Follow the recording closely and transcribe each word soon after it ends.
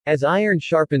As iron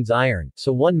sharpens iron,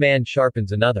 so one man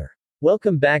sharpens another.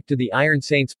 Welcome back to the Iron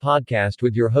Saints podcast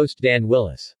with your host Dan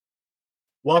Willis.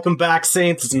 Welcome back,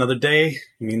 Saints. It's another day. It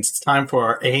means it's time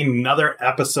for another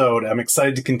episode. I'm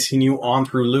excited to continue on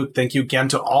through Luke. Thank you again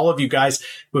to all of you guys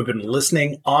who have been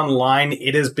listening online.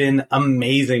 It has been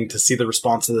amazing to see the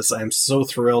response to this. I am so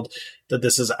thrilled that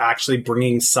this is actually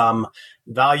bringing some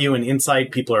value and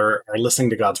insight. People are listening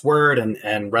to God's word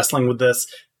and wrestling with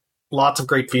this. Lots of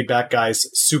great feedback, guys.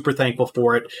 Super thankful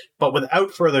for it. But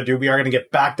without further ado, we are going to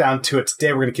get back down to it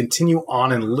today. We're going to continue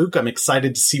on in Luke. I'm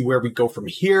excited to see where we go from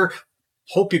here.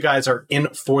 Hope you guys are in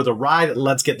for the ride.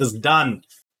 Let's get this done.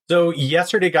 So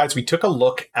yesterday, guys, we took a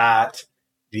look at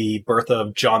the birth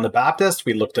of John the Baptist.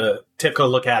 We took a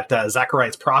look at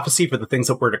Zechariah's prophecy for the things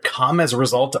that were to come as a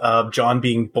result of John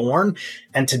being born.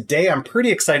 And today I'm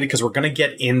pretty excited because we're going to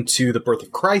get into the birth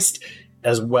of Christ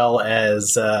as well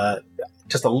as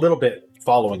just a little bit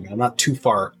following. I'm not too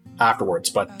far afterwards,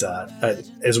 but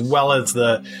as well as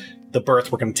the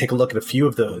birth, we're going to take a look at a few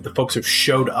of the folks who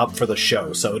showed up for the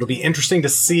show. So it'll be interesting to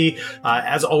see.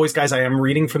 As always, guys, I am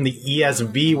reading from the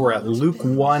ESV. We're at Luke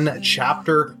 1,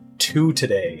 chapter 2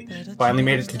 today. Finally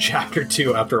made it to chapter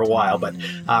 2 after a while, but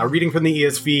reading from the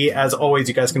ESV. As always,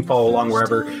 you guys can follow along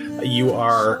wherever you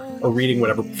are or reading,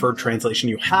 whatever preferred translation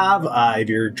you have. If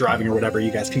you're driving or whatever,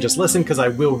 you guys can just listen because I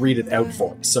will read it out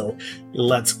for you. So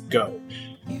let's go.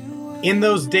 In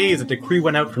those days, a decree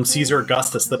went out from Caesar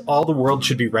Augustus that all the world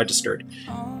should be registered.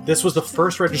 This was the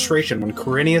first registration when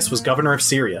Quirinius was governor of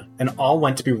Syria, and all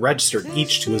went to be registered,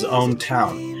 each to his own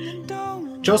town.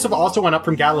 Joseph also went up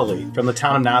from Galilee, from the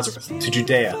town of Nazareth, to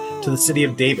Judea, to the city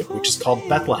of David, which is called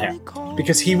Bethlehem,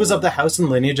 because he was of the house and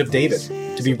lineage of David,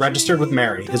 to be registered with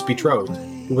Mary, his betrothed,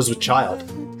 who was with child.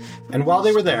 And while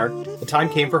they were there, the time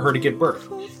came for her to give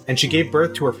birth, and she gave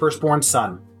birth to her firstborn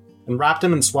son, and wrapped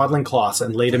him in swaddling cloths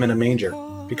and laid him in a manger,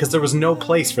 because there was no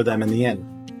place for them in the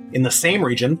inn. In the same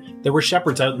region, there were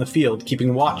shepherds out in the field,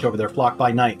 keeping watch over their flock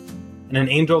by night. And an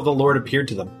angel of the Lord appeared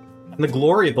to them, and the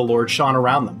glory of the Lord shone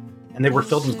around them, and they were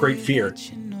filled with great fear.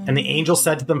 And the angel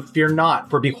said to them, "Fear not,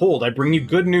 for behold, I bring you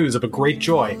good news of a great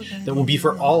joy that will be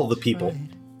for all the people.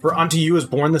 For unto you is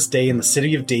born this day in the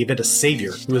city of David a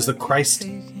Savior, who is the Christ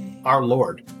our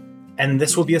Lord. And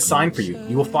this will be a sign for you.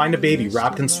 You will find a baby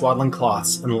wrapped in swaddling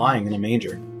cloths and lying in a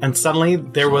manger." And suddenly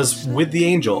there was with the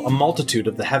angel a multitude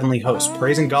of the heavenly host,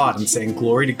 praising God and saying,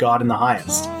 "Glory to God in the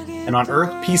highest, and on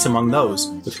earth peace among those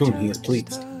with whom he is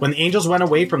pleased." When the angels went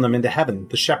away from them into heaven,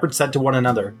 the shepherds said to one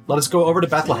another, "Let us go over to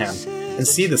Bethlehem and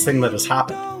see this thing that has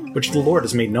happened, which the Lord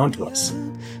has made known to us."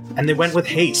 And they went with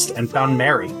haste and found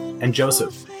Mary and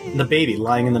Joseph and the baby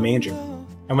lying in the manger.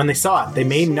 And when they saw it, they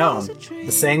made known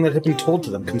the saying that had been told to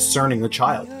them concerning the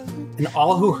child. And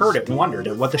all who heard it wondered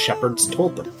at what the shepherds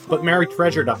told them. But Mary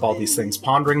treasured up all these things,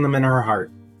 pondering them in her heart.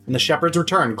 And the shepherds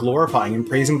returned, glorifying and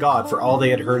praising God for all they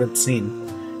had heard and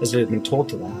seen, as it had been told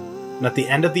to them. And at the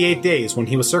end of the 8 days, when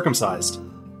he was circumcised,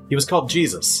 he was called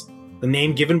Jesus, the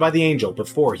name given by the angel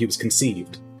before he was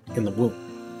conceived in the womb.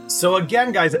 So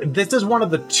again, guys, this is one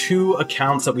of the two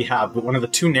accounts that we have, one of the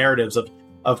two narratives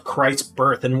of Christ's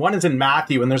birth. And one is in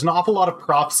Matthew, and there's an awful lot of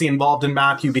prophecy involved in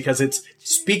Matthew because it's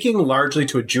speaking largely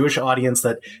to a Jewish audience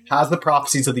that has the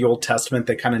prophecies of the Old Testament.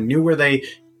 They kind of knew where they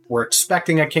were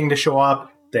expecting a king to show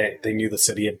up. They knew the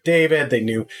city of David. They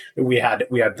knew we had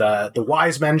the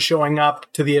wise men showing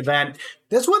up to the event.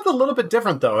 This one's a little bit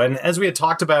different, though. And as we had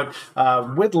talked about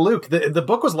with Luke, the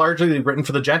book was largely written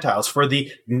for the Gentiles, for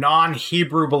the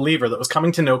non-Hebrew believer that was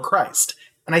coming to know Christ.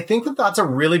 And I think that that's a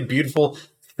really beautiful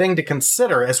thing to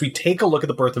consider as we take a look at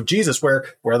the birth of Jesus. Where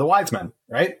are the wise men,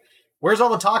 right? Where's all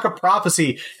the talk of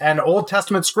prophecy and Old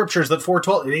Testament scriptures that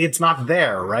foretold? It's not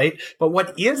there, right? But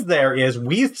what is there is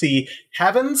we see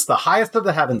heavens, the highest of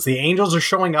the heavens. The angels are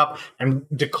showing up and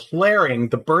declaring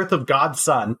the birth of God's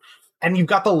Son. And you've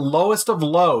got the lowest of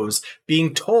lows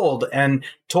being told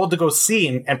to go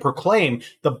see and proclaim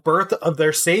the birth of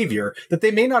their Savior that they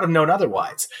may not have known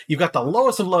otherwise. You've got the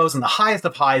lowest of lows and the highest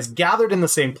of highs gathered in the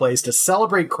same place to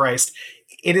celebrate Christ.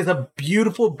 It is a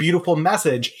beautiful, beautiful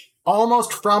message.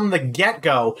 Almost from the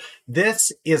get-go,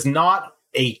 this is not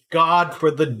a God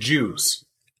for the Jews.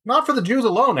 Not for the Jews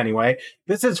alone, anyway.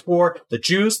 This is for the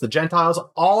Jews, the Gentiles,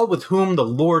 all with whom the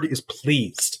Lord is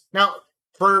pleased. Now,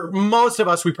 for most of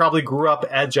us, we probably grew up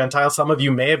as Gentiles. Some of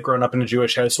you may have grown up in a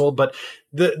Jewish household, but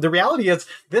the reality is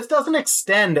this doesn't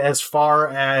extend as far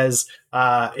as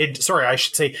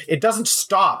it doesn't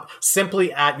stop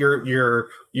simply at your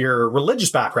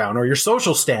religious background or your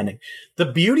social standing. The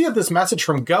beauty of this message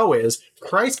from Go is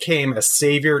Christ came as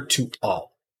Savior to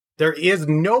all. There is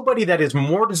nobody that is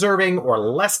more deserving or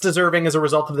less deserving as a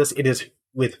result of this. It is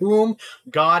with whom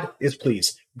God is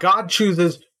pleased. God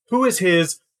chooses who is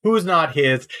his, who is not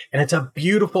his, and it's a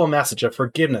beautiful message of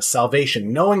forgiveness,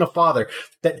 salvation, knowing a Father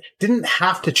that didn't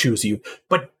have to choose you,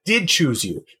 but did choose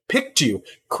you, picked you,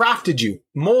 crafted you,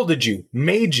 molded you,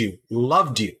 made you,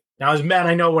 loved you. Now, as men,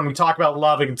 I know when we talk about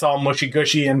love, it's all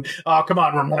mushy-gushy and, oh, come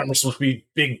on, we're supposed to be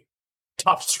big,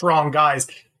 tough, strong guys.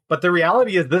 But the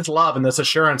reality is this love and this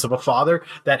assurance of a Father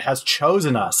that has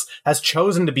chosen us, has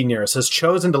chosen to be near us, has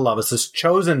chosen to love us, has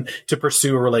chosen to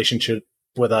pursue a relationship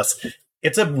with us.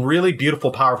 It's a really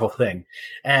beautiful, powerful thing.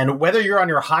 And whether you're on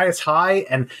your highest high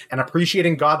and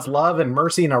appreciating God's love and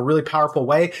mercy in a really powerful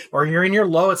way, or you're in your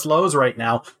lowest lows right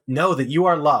now, know that you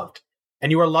are loved.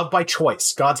 And you are loved by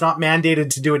choice. God's not mandated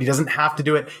to do it. He doesn't have to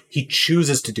do it. He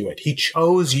chooses to do it. He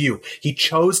chose you. He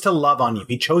chose to love on you.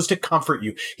 He chose to comfort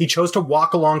you. He chose to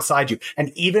walk alongside you.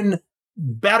 And even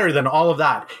better than all of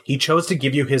that, he chose to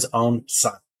give you his own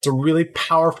son. It's a really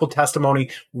powerful testimony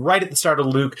right at the start of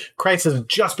Luke. Christ has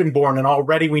just been born, and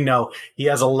already we know he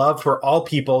has a love for all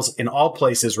peoples in all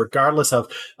places, regardless of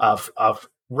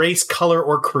race, color,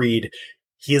 or creed.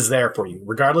 He is there for you.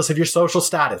 Regardless of your social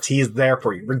status, he is there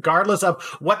for you. Regardless of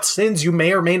what sins you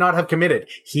may or may not have committed,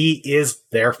 he is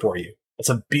there for you. It's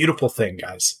a beautiful thing,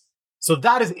 guys. So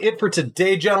that is it for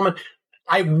today, gentlemen.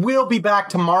 I will be back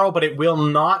tomorrow, but it will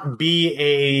not be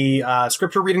a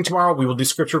scripture reading tomorrow. We will do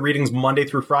scripture readings Monday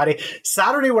through Friday.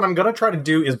 Saturday, what I'm going to try to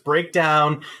do is break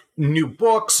down new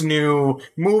books, new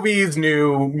movies,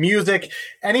 new music,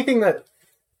 anything that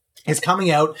is coming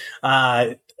out,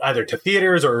 either to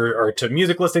theaters or to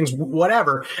music listings,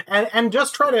 whatever, and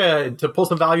just try to pull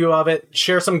some value of it,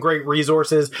 share some great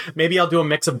resources. Maybe I'll do a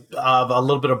mix of a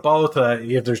little bit of both.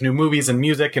 If there's new movies and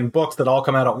music and books that all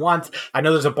come out at once. I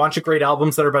know there's a bunch of great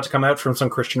albums that are about to come out from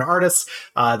some Christian artists.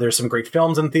 There's some great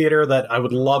films in theater that I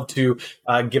would love to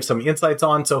give some insights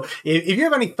on. So if you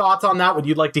have any thoughts on that, what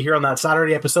you'd like to hear on that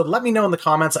Saturday episode, let me know in the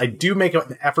comments. I do make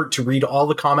an effort to read all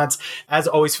the comments. As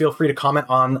always, feel free to comment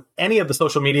on any of the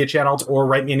social media channels or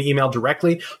write me an email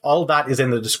directly. All of that is in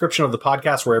the description of the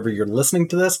podcast, wherever you're listening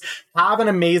to this. Have an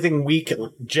amazing week,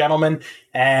 gentlemen,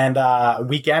 and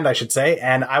weekend, I should say.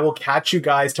 And I will catch you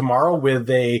guys tomorrow with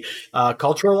a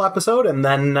cultural episode. And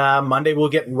then Monday, we'll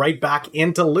get right back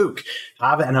into Luke.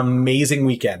 Have an amazing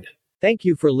weekend. Thank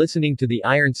you for listening to the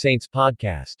Iron Saints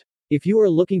podcast. If you are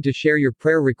looking to share your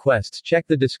prayer requests, check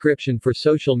the description for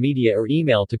social media or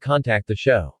email to contact the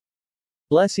show.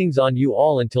 Blessings on you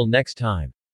all until next time.